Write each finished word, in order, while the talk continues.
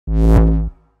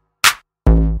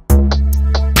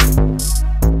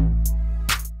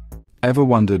Ever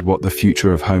wondered what the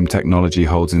future of home technology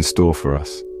holds in store for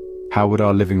us? How would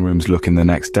our living rooms look in the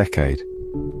next decade?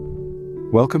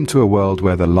 Welcome to a world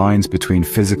where the lines between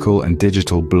physical and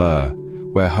digital blur,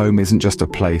 where home isn't just a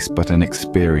place but an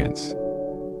experience.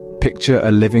 Picture a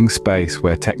living space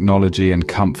where technology and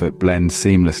comfort blend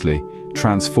seamlessly,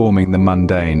 transforming the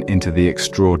mundane into the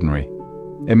extraordinary.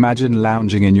 Imagine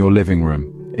lounging in your living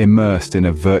room, immersed in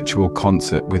a virtual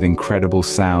concert with incredible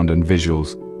sound and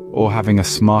visuals, or having a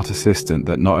smart assistant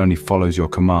that not only follows your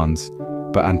commands,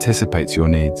 but anticipates your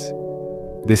needs.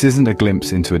 This isn't a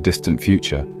glimpse into a distant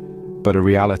future, but a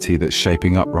reality that's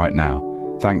shaping up right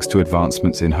now, thanks to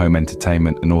advancements in home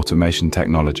entertainment and automation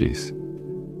technologies.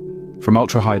 From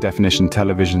ultra-high-definition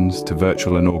televisions to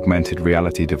virtual and augmented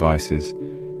reality devices,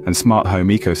 and smart home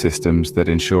ecosystems that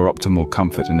ensure optimal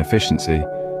comfort and efficiency,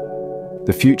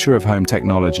 the future of home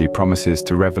technology promises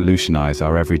to revolutionize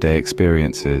our everyday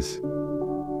experiences.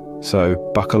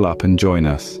 So, buckle up and join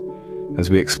us as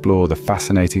we explore the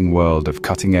fascinating world of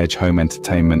cutting-edge home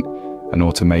entertainment and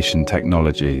automation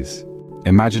technologies.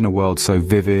 Imagine a world so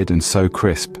vivid and so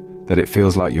crisp that it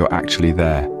feels like you're actually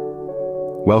there.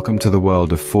 Welcome to the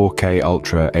world of 4K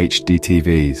Ultra HD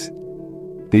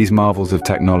TVs. These marvels of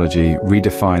technology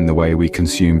redefine the way we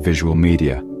consume visual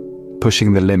media,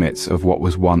 pushing the limits of what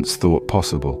was once thought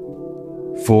possible.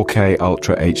 4K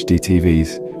Ultra HD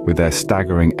TVs, with their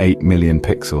staggering 8 million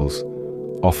pixels,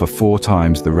 offer 4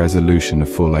 times the resolution of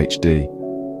Full HD.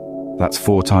 That's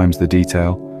 4 times the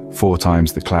detail, 4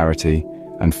 times the clarity,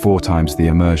 and 4 times the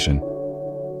immersion.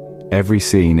 Every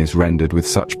scene is rendered with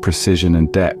such precision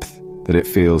and depth that it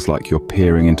feels like you're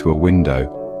peering into a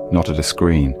window, not at a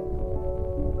screen.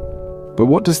 But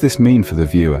what does this mean for the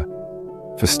viewer?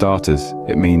 For starters,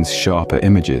 it means sharper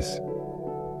images.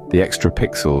 The extra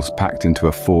pixels packed into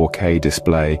a 4K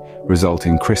display result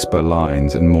in crisper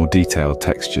lines and more detailed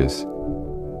textures.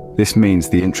 This means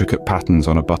the intricate patterns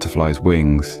on a butterfly's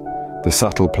wings, the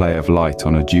subtle play of light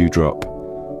on a dewdrop,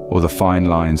 or the fine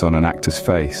lines on an actor's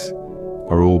face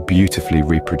are all beautifully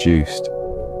reproduced.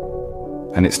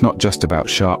 And it's not just about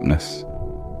sharpness.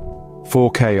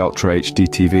 4K Ultra HD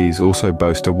TVs also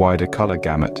boast a wider color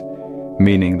gamut,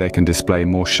 meaning they can display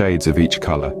more shades of each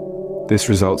color. This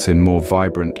results in more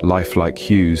vibrant, lifelike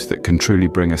hues that can truly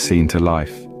bring a scene to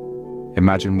life.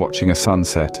 Imagine watching a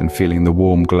sunset and feeling the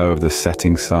warm glow of the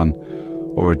setting sun,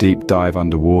 or a deep dive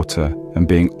underwater and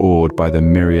being awed by the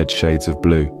myriad shades of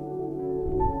blue.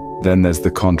 Then there's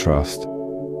the contrast.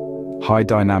 High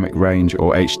dynamic range,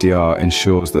 or HDR,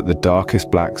 ensures that the darkest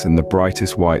blacks and the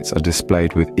brightest whites are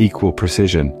displayed with equal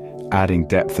precision, adding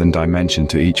depth and dimension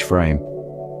to each frame.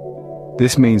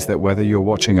 This means that whether you're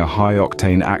watching a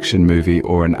high-octane action movie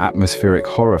or an atmospheric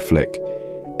horror flick,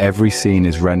 every scene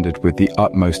is rendered with the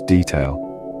utmost detail.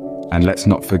 And let's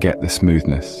not forget the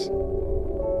smoothness.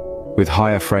 With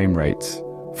higher frame rates,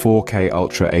 4K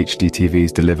Ultra HD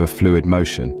TVs deliver fluid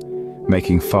motion,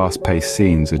 making fast-paced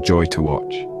scenes a joy to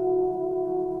watch.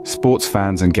 Sports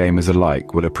fans and gamers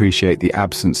alike will appreciate the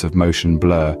absence of motion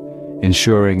blur,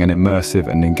 ensuring an immersive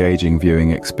and engaging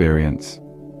viewing experience.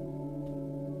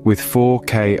 With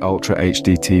 4K Ultra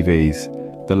HD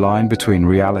TVs, the line between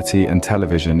reality and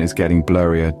television is getting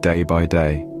blurrier day by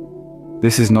day.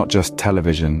 This is not just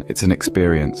television, it's an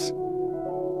experience.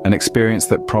 An experience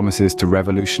that promises to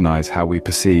revolutionize how we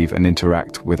perceive and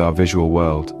interact with our visual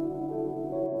world.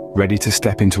 Ready to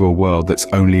step into a world that's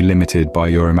only limited by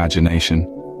your imagination?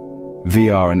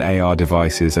 VR and AR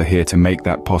devices are here to make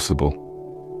that possible.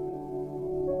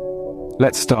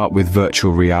 Let's start with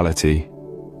virtual reality,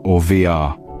 or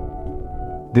VR.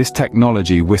 This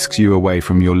technology whisks you away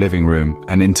from your living room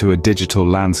and into a digital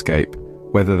landscape,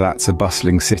 whether that's a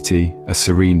bustling city, a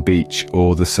serene beach,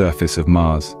 or the surface of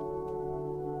Mars.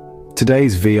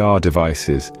 Today's VR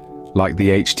devices, like the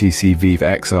HTC Vive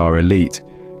XR Elite,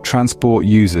 transport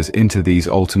users into these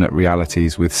alternate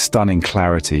realities with stunning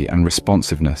clarity and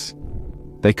responsiveness.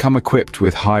 They come equipped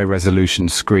with high-resolution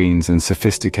screens and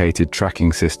sophisticated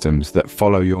tracking systems that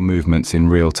follow your movements in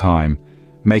real time,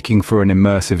 making for an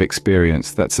immersive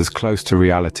experience that's as close to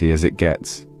reality as it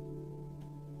gets.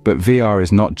 But VR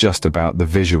is not just about the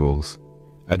visuals.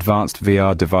 Advanced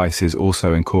VR devices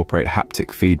also incorporate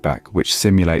haptic feedback, which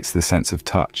simulates the sense of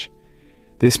touch.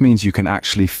 This means you can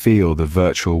actually feel the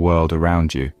virtual world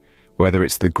around you, whether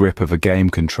it's the grip of a game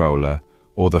controller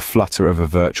or the flutter of a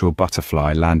virtual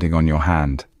butterfly landing on your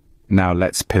hand. Now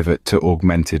let's pivot to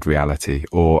augmented reality,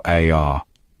 or AR.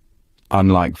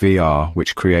 Unlike VR,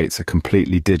 which creates a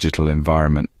completely digital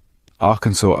environment,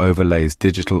 Arkansas overlays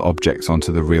digital objects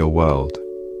onto the real world.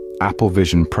 Apple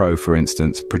Vision Pro, for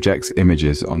instance, projects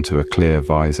images onto a clear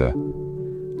visor.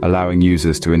 allowing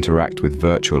users to interact with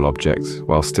virtual objects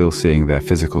while still seeing their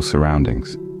physical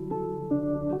surroundings.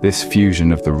 This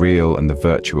fusion of the real and the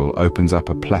virtual opens up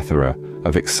a plethora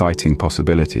of exciting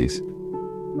possibilities,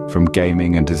 from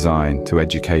gaming and design to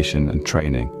education and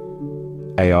training.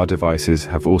 AR devices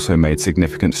have also made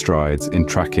significant strides in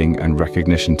tracking and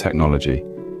recognition technology.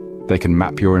 They can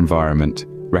map your environment,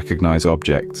 recognize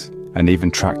objects, and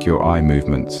even track your eye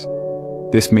movements.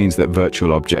 This means that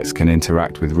virtual objects can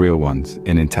interact with real ones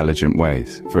in intelligent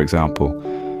ways. For example,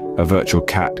 a virtual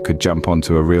cat could jump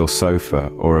onto a real sofa,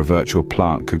 or a virtual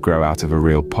plant could grow out of a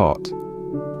real pot.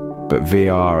 But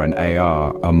VR and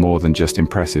AR are more than just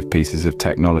impressive pieces of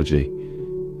technology.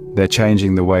 They're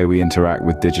changing the way we interact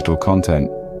with digital content.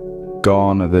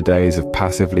 Gone are the days of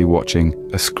passively watching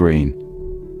a screen.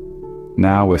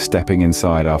 Now we're stepping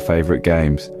inside our favorite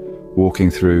games, walking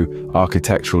through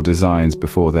architectural designs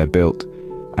before they're built,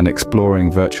 and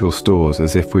exploring virtual stores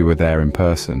as if we were there in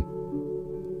person.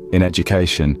 In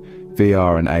education,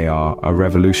 VR and AR are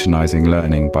revolutionizing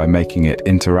learning by making it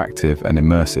interactive and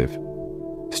immersive.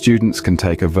 Students can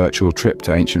take a virtual trip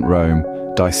to ancient Rome,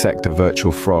 dissect a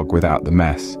virtual frog without the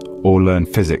mess, or learn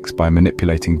physics by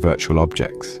manipulating virtual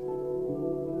objects.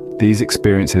 These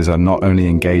experiences are not only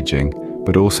engaging,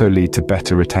 but also lead to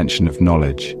better retention of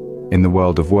knowledge. In the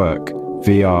world of work,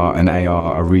 VR and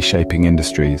AR are reshaping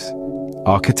industries.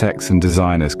 Architects and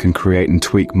designers can create and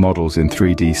tweak models in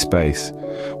 3D space,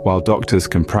 while doctors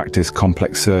can practice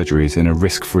complex surgeries in a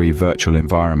risk-free virtual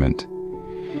environment.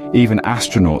 Even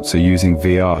astronauts are using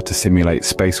VR to simulate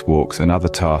spacewalks and other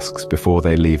tasks before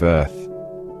they leave Earth.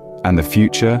 And the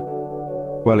future?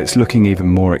 Well, it's looking even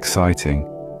more exciting.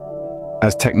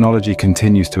 As technology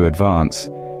continues to advance,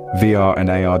 VR and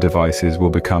AR devices will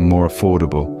become more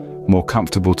affordable, more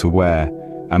comfortable to wear,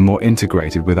 and more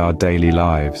integrated with our daily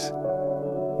lives.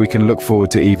 We can look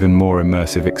forward to even more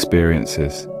immersive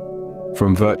experiences,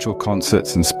 from virtual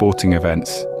concerts and sporting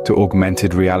events to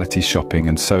augmented reality shopping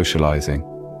and socializing.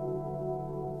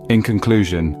 In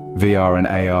conclusion, VR and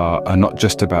AR are not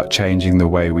just about changing the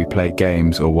way we play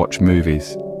games or watch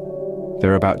movies.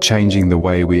 They're about changing the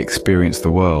way we experience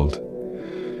the world.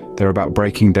 They're about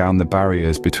breaking down the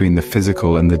barriers between the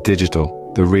physical and the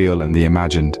digital, the real and the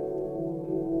imagined.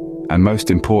 And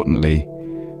most importantly,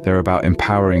 they're about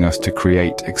empowering us to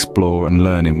create, explore, and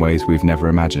learn in ways we've never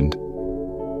imagined.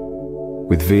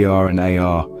 With VR and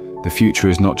AR, the future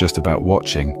is not just about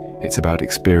watching, it's about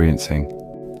experiencing.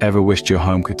 Ever wished your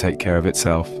home could take care of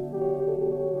itself?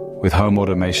 With home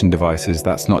automation devices,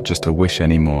 that's not just a wish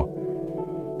anymore.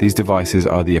 These devices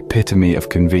are the epitome of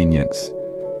convenience,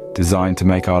 designed to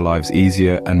make our lives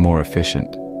easier and more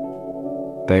efficient.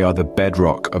 They are the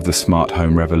bedrock of the smart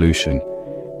home revolution,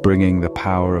 bringing the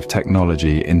power of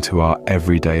technology into our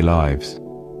everyday lives.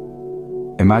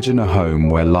 Imagine a home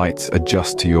where lights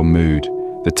adjust to your mood,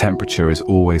 the temperature is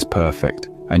always perfect,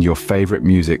 and your favorite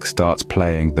music starts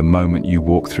playing the moment you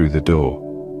walk through the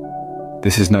door.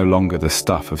 This is no longer the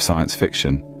stuff of science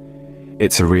fiction.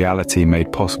 It's a reality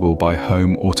made possible by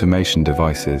home automation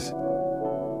devices.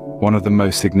 One of the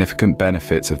most significant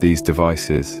benefits of these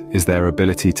devices is their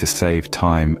ability to save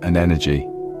time and energy.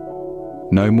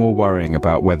 No more worrying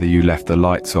about whether you left the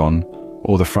lights on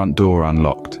or the front door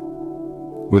unlocked.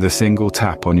 With a single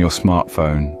tap on your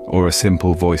smartphone or a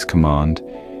simple voice command,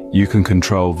 you can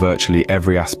control virtually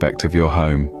every aspect of your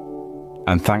home.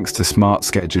 And thanks to smart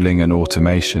scheduling and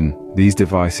automation, these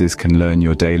devices can learn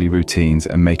your daily routines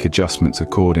and make adjustments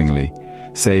accordingly,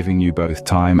 saving you both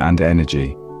time and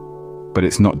energy. But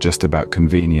it's not just about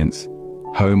convenience.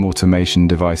 Home automation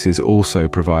devices also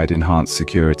provide enhanced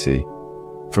security.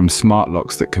 From smart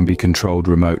locks that can be controlled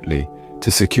remotely,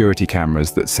 to security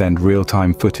cameras that send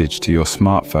real-time footage to your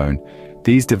smartphone,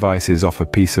 these devices offer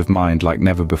peace of mind like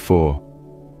never before.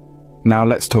 Now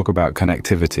let's talk about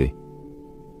connectivity.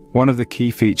 One of the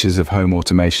key features of home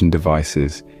automation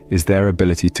devices is their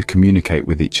ability to communicate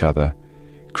with each other,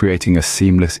 creating a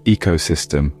seamless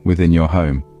ecosystem within your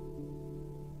home.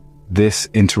 This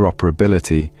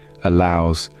interoperability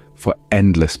allows for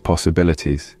endless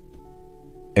possibilities.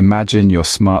 Imagine your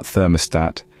smart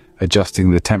thermostat adjusting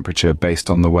the temperature based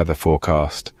on the weather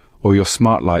forecast, or your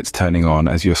smart lights turning on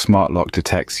as your smart lock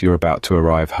detects you're about to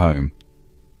arrive home.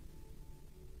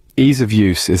 Ease of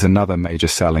use is another major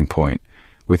selling point.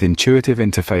 With intuitive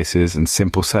interfaces and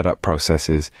simple setup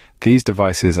processes, these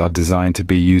devices are designed to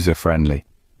be user-friendly.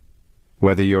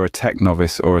 Whether you're a tech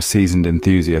novice or a seasoned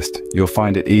enthusiast, you'll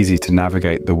find it easy to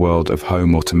navigate the world of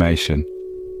home automation.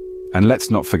 And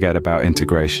let's not forget about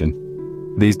integration.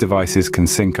 These devices can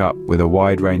sync up with a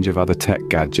wide range of other tech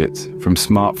gadgets, from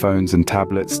smartphones and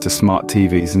tablets to smart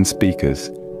TVs and speakers.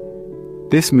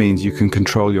 This means you can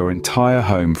control your entire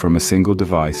home from a single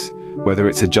device, whether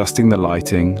it's adjusting the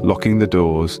lighting, locking the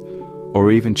doors,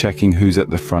 or even checking who's at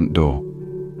the front door.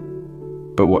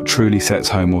 But what truly sets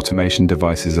home automation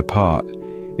devices apart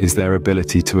is their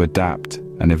ability to adapt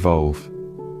and evolve.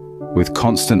 With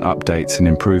constant updates and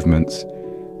improvements,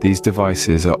 these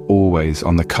devices are always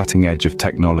on the cutting edge of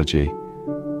technology,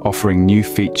 offering new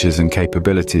features and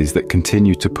capabilities that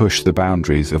continue to push the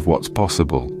boundaries of what's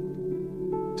possible.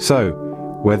 So,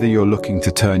 whether you're looking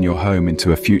to turn your home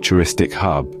into a futuristic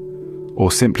hub,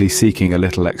 or simply seeking a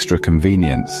little extra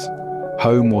convenience,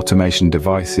 home automation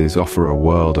devices offer a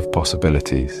world of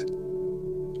possibilities.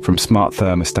 From smart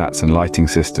thermostats and lighting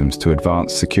systems to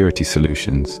advanced security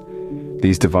solutions,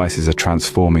 these devices are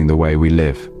transforming the way we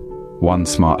live, one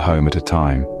smart home at a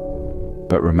time.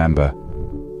 But remember,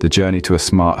 the journey to a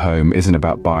smart home isn't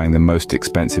about buying the most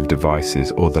expensive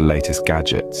devices or the latest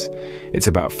gadgets. It's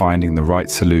about finding the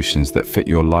right solutions that fit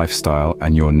your lifestyle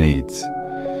and your needs.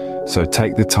 So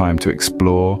take the time to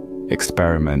explore,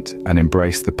 experiment, and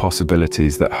embrace the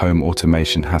possibilities that home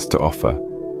automation has to offer.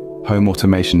 Home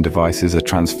automation devices are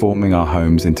transforming our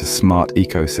homes into smart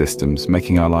ecosystems,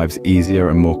 making our lives easier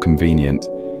and more convenient.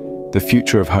 The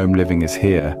future of home living is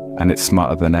here, and it's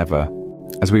smarter than ever.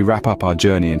 As we wrap up our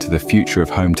journey into the future of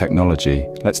home technology,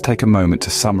 let's take a moment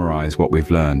to summarize what we've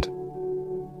learned.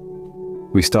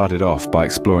 We started off by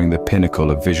exploring the pinnacle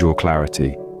of visual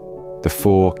clarity, the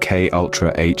 4K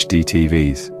Ultra HD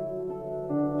TVs.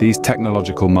 These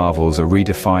technological marvels are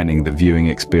redefining the viewing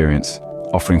experience,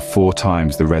 offering 4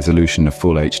 times the resolution of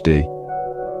Full HD.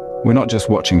 We're not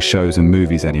just watching shows and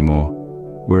movies anymore,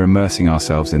 we're immersing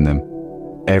ourselves in them.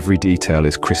 Every detail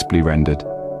is crisply rendered.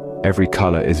 Every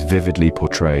color is vividly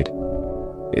portrayed.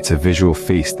 It's a visual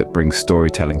feast that brings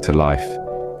storytelling to life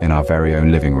in our very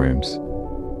own living rooms.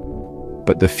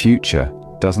 But the future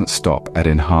doesn't stop at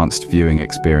enhanced viewing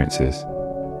experiences.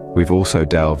 We've also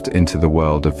delved into the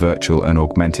world of virtual and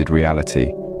augmented reality,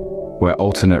 where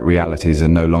alternate realities are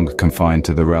no longer confined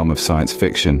to the realm of science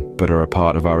fiction, but are a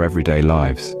part of our everyday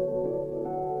lives.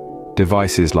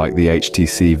 Devices like the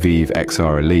HTC Vive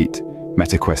XR Elite,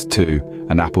 Meta Quest 2,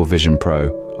 and Apple Vision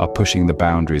Pro are pushing the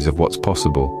boundaries of what's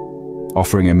possible,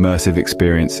 offering immersive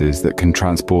experiences that can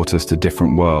transport us to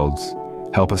different worlds,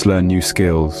 help us learn new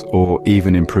skills, or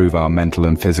even improve our mental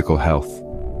and physical health.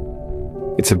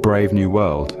 It's a brave new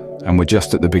world, and we're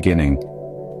just at the beginning.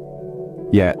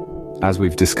 Yet, as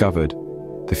we've discovered,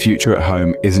 the future at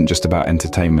home isn't just about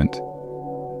entertainment.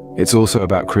 It's also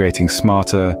about creating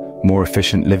smarter, more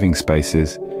efficient living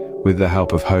spaces with the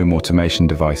help of home automation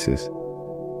devices.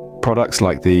 Products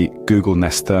like the Google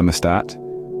Nest Thermostat,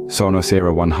 Sonos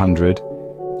Era 100,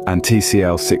 and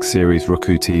TCL 6 Series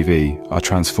Roku TV are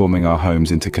transforming our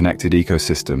homes into connected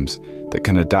ecosystems that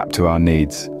can adapt to our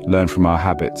needs, learn from our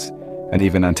habits, and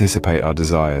even anticipate our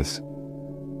desires.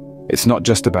 It's not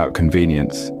just about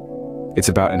convenience. It's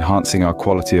about enhancing our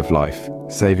quality of life,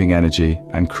 saving energy,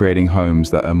 and creating homes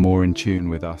that are more in tune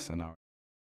with us and our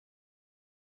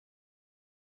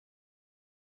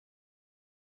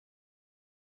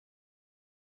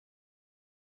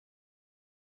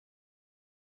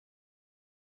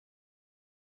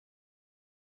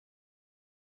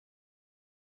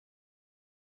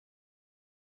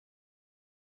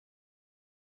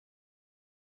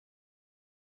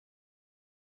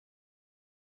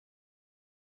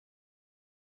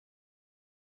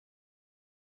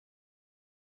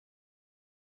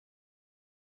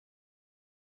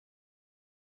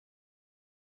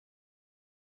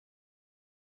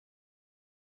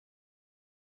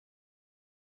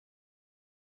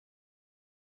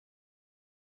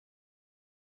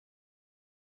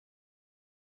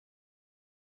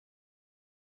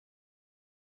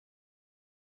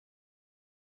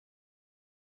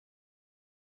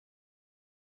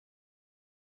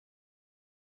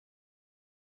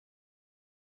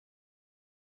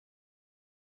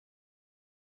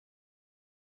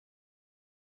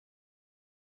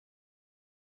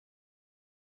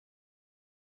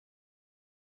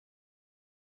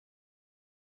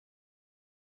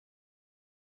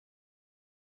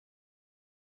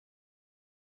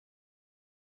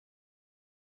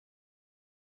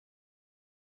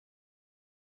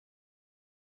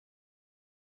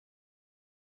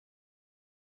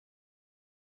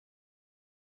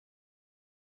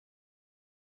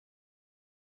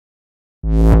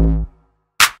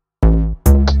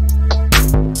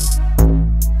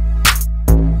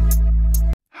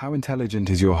How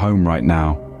intelligent is your home right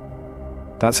now?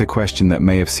 That's a question that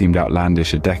may have seemed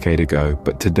outlandish a decade ago,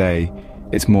 but today,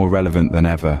 it's more relevant than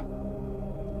ever.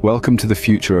 Welcome to the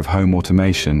future of home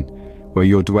automation, where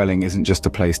your dwelling isn't just a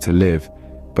place to live,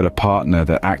 but a partner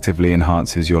that actively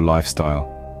enhances your lifestyle.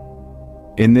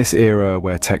 In this era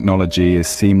where technology is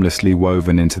seamlessly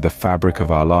woven into the fabric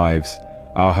of our lives,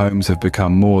 our homes have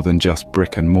become more than just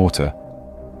brick and mortar.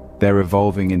 They're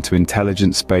evolving into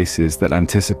intelligent spaces that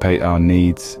anticipate our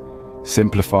needs,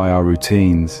 simplify our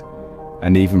routines,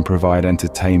 and even provide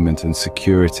entertainment and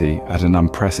security at an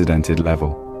unprecedented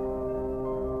level.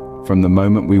 From the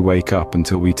moment we wake up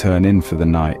until we turn in for the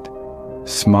night,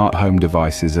 smart home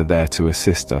devices are there to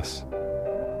assist us.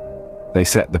 They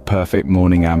set the perfect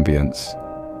morning ambience,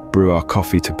 brew our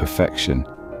coffee to perfection,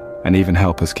 and even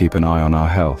help us keep an eye on our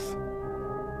health.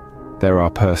 There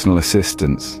are personal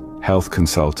assistants, health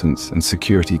consultants, and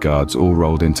security guards all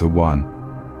rolled into one.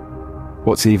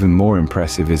 What's even more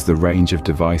impressive is the range of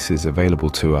devices available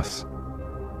to us.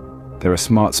 There are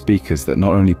smart speakers that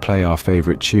not only play our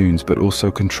favorite tunes but also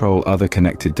control other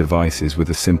connected devices with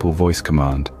a simple voice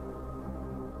command.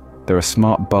 There are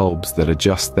smart bulbs that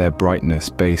adjust their brightness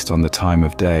based on the time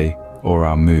of day or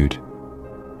our mood.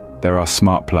 There are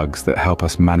smart plugs that help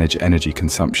us manage energy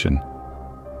consumption.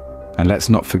 And let's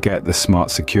not forget the smart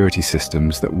security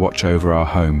systems that watch over our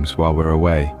homes while we're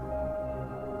away.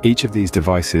 Each of these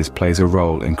devices plays a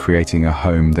role in creating a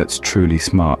home that's truly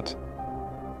smart.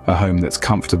 A home that's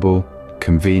comfortable,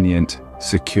 convenient,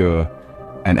 secure,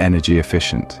 and energy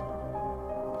efficient.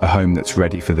 A home that's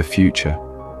ready for the future.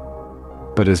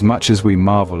 But as much as we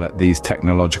marvel at these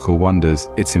technological wonders,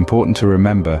 it's important to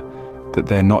remember that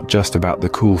they're not just about the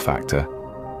cool factor.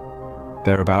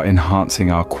 They're about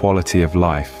enhancing our quality of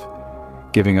life,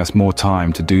 giving us more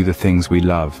time to do the things we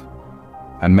love,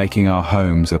 and making our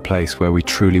homes a place where we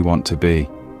truly want to be.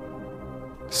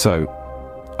 So,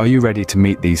 are you ready to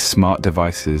meet these smart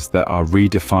devices that are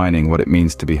redefining what it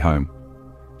means to be home?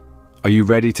 Are you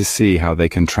ready to see how they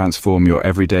can transform your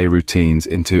everyday routines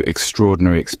into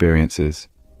extraordinary experiences?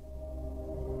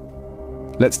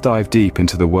 Let's dive deep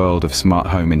into the world of smart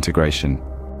home integration.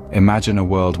 Imagine a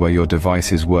world where your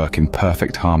devices work in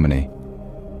perfect harmony.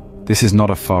 This is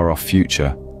not a far-off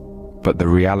future, but the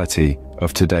reality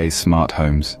of today's smart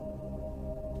homes.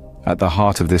 At the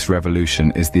heart of this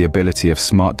revolution is the ability of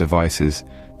smart devices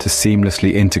to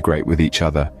seamlessly integrate with each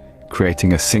other,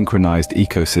 creating a synchronized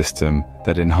ecosystem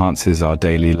that enhances our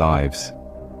daily lives.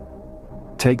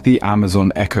 Take the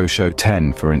Amazon Echo Show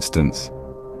 10, for instance.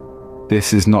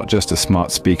 This is not just a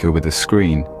smart speaker with a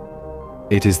screen.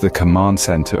 It is the command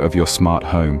center of your smart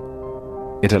home.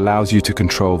 It allows you to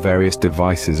control various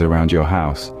devices around your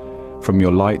house, from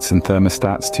your lights and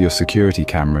thermostats to your security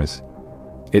cameras.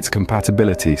 Its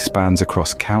compatibility spans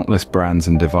across countless brands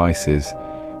and devices,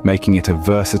 making it a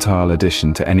versatile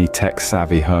addition to any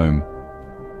tech-savvy home.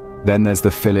 Then there's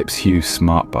the Philips Hue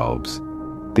smart bulbs.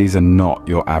 These are not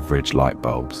your average light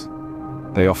bulbs.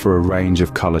 They offer a range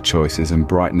of color choices and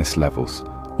brightness levels,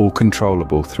 all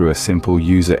controllable through a simple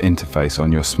user interface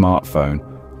on your smartphone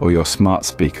or your smart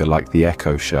speaker like the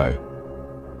Echo Show.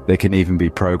 They can even be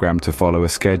programmed to follow a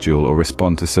schedule or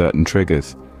respond to certain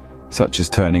triggers, such as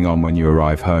turning on when you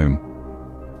arrive home.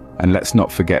 And let's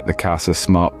not forget the Casa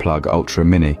Smart Plug Ultra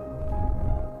Mini.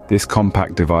 This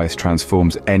compact device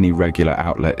transforms any regular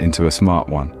outlet into a smart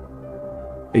one.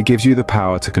 It gives you the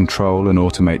power to control and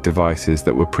automate devices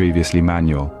that were previously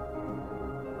manual.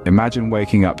 Imagine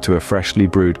waking up to a freshly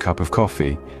brewed cup of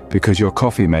coffee because your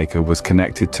coffee maker was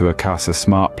connected to a Casa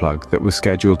Smart Plug that was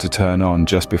scheduled to turn on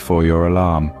just before your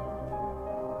alarm.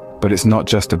 But it's not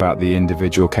just about the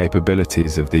individual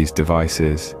capabilities of these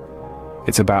devices.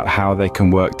 It's about how they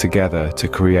can work together to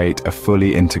create a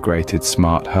fully integrated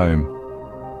smart home.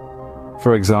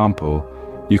 For example,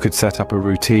 you could set up a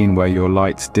routine where your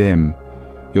lights dim,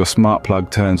 your smart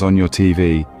plug turns on your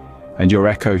TV, and your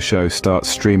Echo Show starts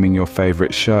streaming your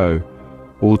favorite show,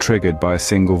 all triggered by a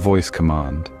single voice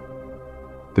command.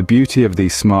 The beauty of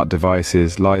these smart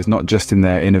devices lies not just in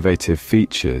their innovative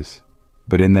features,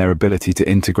 but in their ability to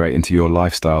integrate into your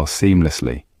lifestyle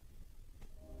seamlessly.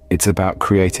 It's about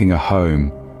creating a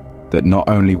home that not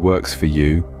only works for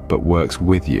you, but works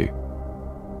with you.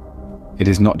 It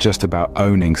is not just about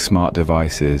owning smart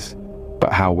devices,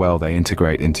 but how well they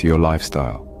integrate into your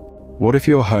lifestyle. What if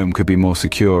your home could be more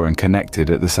secure and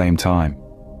connected at the same time?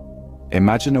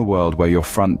 Imagine a world where your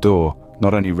front door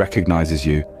not only recognizes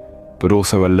you, but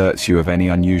also alerts you of any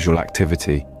unusual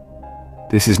activity.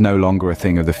 This is no longer a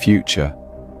thing of the future,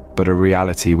 but a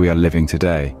reality we are living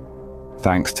today,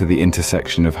 thanks to the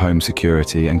intersection of home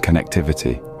security and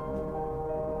connectivity.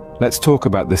 Let's talk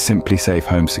about the SimpliSafe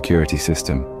home security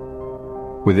system.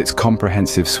 With its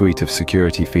comprehensive suite of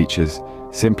security features,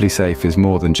 SimpliSafe is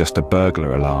more than just a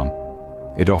burglar alarm.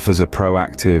 It offers a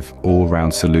proactive,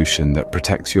 all-round solution that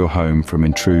protects your home from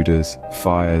intruders,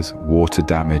 fires, water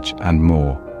damage, and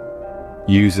more.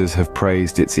 Users have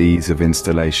praised its ease of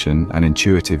installation and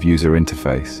intuitive user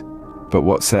interface. But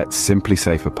what sets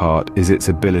SimpliSafe apart is its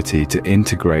ability to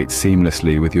integrate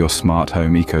seamlessly with your smart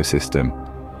home ecosystem.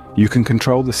 You can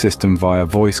control the system via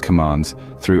voice commands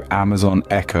through Amazon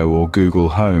Echo or Google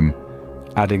Home,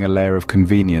 adding a layer of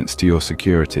convenience to your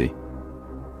security.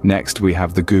 Next, we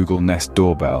have the Google Nest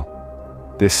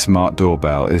Doorbell. This smart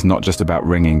doorbell is not just about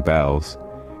ringing bells.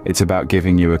 It's about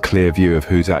giving you a clear view of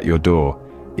who's at your door,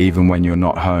 even when you're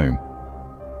not home.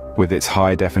 With its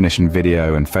high-definition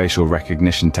video and facial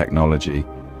recognition technology,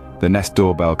 the Nest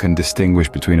Doorbell can distinguish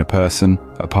between a person,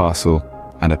 a parcel,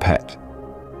 and a pet.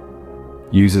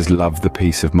 Users love the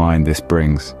peace of mind this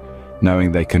brings,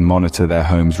 knowing they can monitor their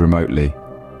homes remotely.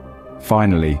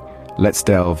 Finally, let's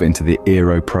delve into the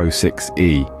Eero Pro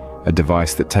 6e, a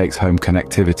device that takes home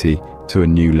connectivity to a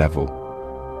new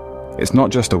level. It's not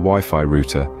just a Wi-Fi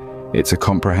router, it's a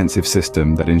comprehensive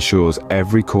system that ensures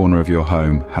every corner of your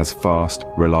home has fast,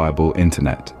 reliable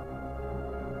internet.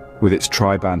 With its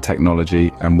tri-band technology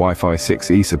and Wi-Fi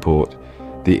 6E support,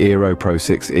 the Eero Pro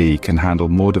 6e can handle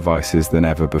more devices than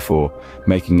ever before,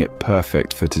 making it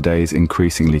perfect for today's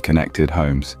increasingly connected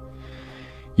homes.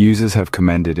 Users have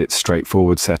commended its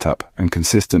straightforward setup and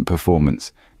consistent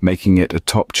performance, making it a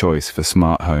top choice for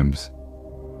smart homes.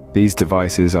 These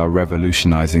devices are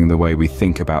revolutionizing the way we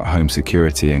think about home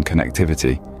security and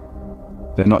connectivity.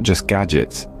 They're not just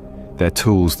gadgets, they're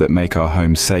tools that make our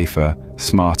homes safer,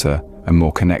 smarter, and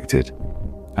more connected.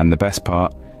 And the best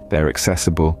part, they're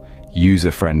accessible,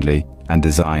 user-friendly, and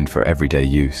designed for everyday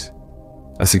use.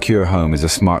 A secure home is a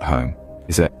smart home,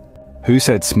 is it? Who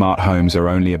said smart homes are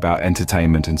only about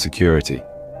entertainment and security?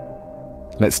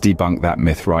 Let's debunk that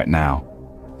myth right now.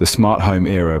 The smart home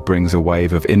era brings a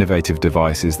wave of innovative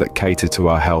devices that cater to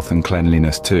our health and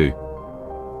cleanliness too.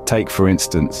 Take, for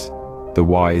instance, the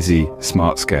YZ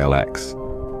Smart Scale X.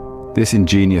 This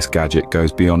ingenious gadget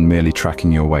goes beyond merely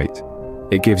tracking your weight.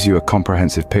 It gives you a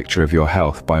comprehensive picture of your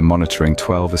health by monitoring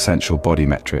 12 essential body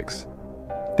metrics.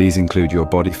 These include your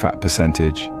body fat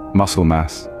percentage, muscle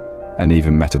mass, and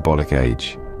even metabolic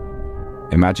age.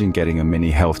 Imagine getting a mini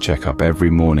health checkup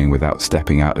every morning without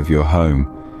stepping out of your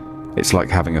home. It's like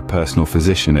having a personal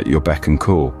physician at your beck and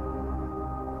call.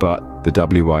 But the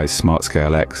WY's Smart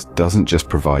Scale X doesn't just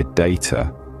provide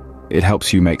data, it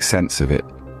helps you make sense of it.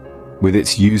 With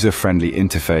its user-friendly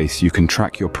interface, you can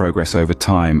track your progress over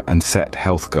time and set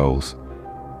health goals.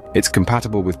 It's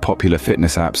compatible with popular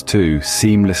fitness apps too,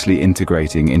 seamlessly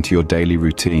integrating into your daily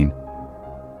routine.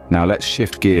 Now let's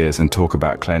shift gears and talk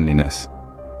about cleanliness.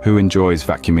 Who enjoys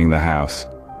vacuuming the house?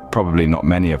 Probably not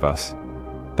many of us.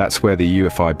 That's where the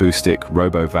UFI Boostic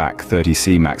RoboVac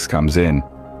 30C Max comes in.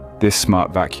 This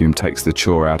smart vacuum takes the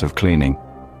chore out of cleaning.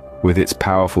 With its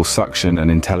powerful suction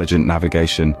and intelligent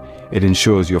navigation, it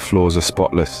ensures your floors are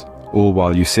spotless, all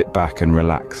while you sit back and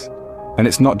relax. And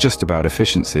it's not just about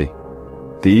efficiency.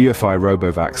 The UFI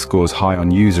RoboVac scores high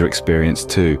on user experience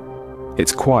too.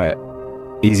 It's quiet,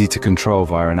 easy to control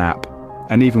via an app,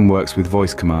 and even works with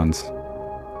voice commands.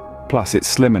 Plus, it's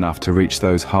slim enough to reach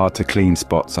those hard-to-clean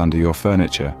spots under your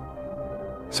furniture.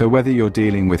 So whether you're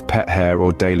dealing with pet hair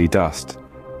or daily dust,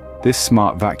 this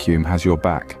smart vacuum has your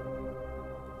back.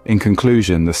 In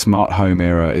conclusion, the smart home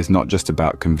era is not just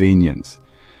about convenience.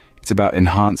 It's about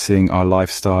enhancing our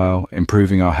lifestyle,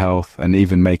 improving our health, and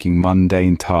even making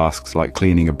mundane tasks like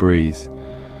cleaning a breeze.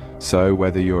 So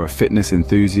whether you're a fitness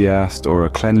enthusiast or a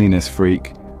cleanliness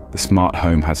freak, the smart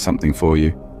home has something for you.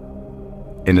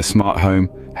 In a smart home,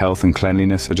 health and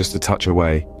cleanliness are just a touch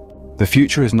away. The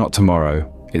future is not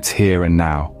tomorrow, it's here and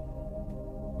now.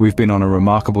 We've been on a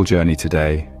remarkable journey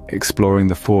today, exploring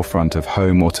the forefront of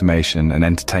home automation and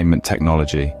entertainment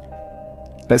technology.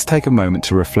 Let's take a moment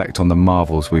to reflect on the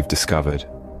marvels we've discovered.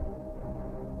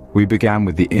 We began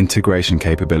with the integration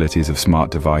capabilities of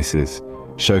smart devices,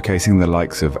 showcasing the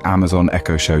likes of Amazon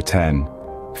Echo Show 10,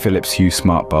 Philips Hue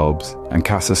smart bulbs, and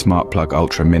Casa Smart Plug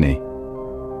Ultra Mini.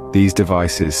 These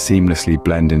devices seamlessly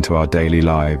blend into our daily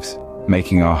lives,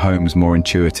 making our homes more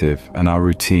intuitive and our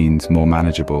routines more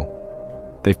manageable.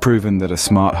 They've proven that a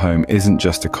smart home isn't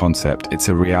just a concept, it's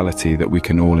a reality that we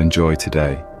can all enjoy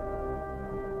today.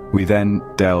 We then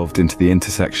delved into the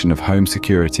intersection of home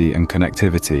security and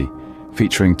connectivity,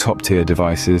 featuring top-tier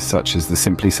devices such as the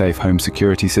SimpliSafe Home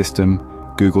Security System,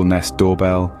 Google Nest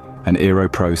Doorbell, and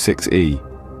Eero Pro 6e.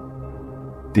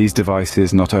 These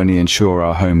devices not only ensure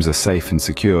our homes are safe and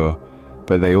secure,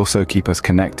 but they also keep us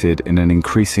connected in an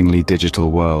increasingly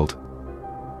digital world.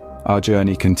 Our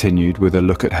journey continued with a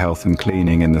look at health and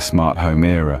cleaning in the smart home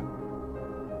era.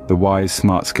 The Wise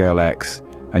Smart Scale X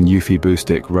and Eufy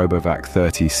Boostic RoboVac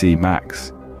 30C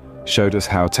Max showed us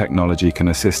how technology can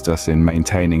assist us in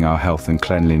maintaining our health and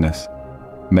cleanliness,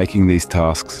 making these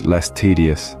tasks less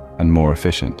tedious and more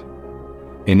efficient.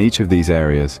 In each of these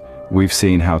areas, we've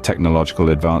seen how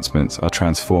technological advancements are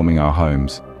transforming our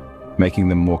homes, making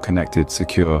them more connected,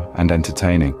 secure, and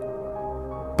entertaining.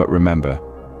 But remember,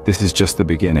 this is just the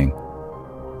beginning.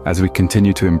 As we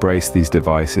continue to embrace these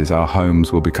devices, our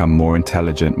homes will become more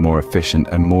intelligent, more efficient,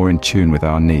 and more in tune with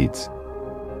our needs.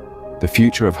 The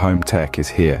future of home tech is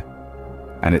here,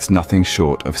 and it's nothing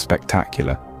short of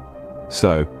spectacular.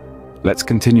 So, let's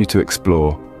continue to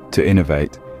explore, to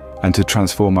innovate, and to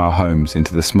transform our homes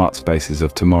into the smart spaces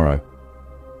of tomorrow.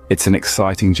 It's an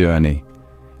exciting journey,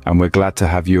 and we're glad to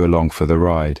have you along for the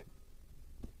ride.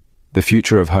 The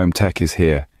future of home tech is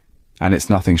here, and it's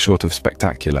nothing short of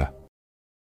spectacular.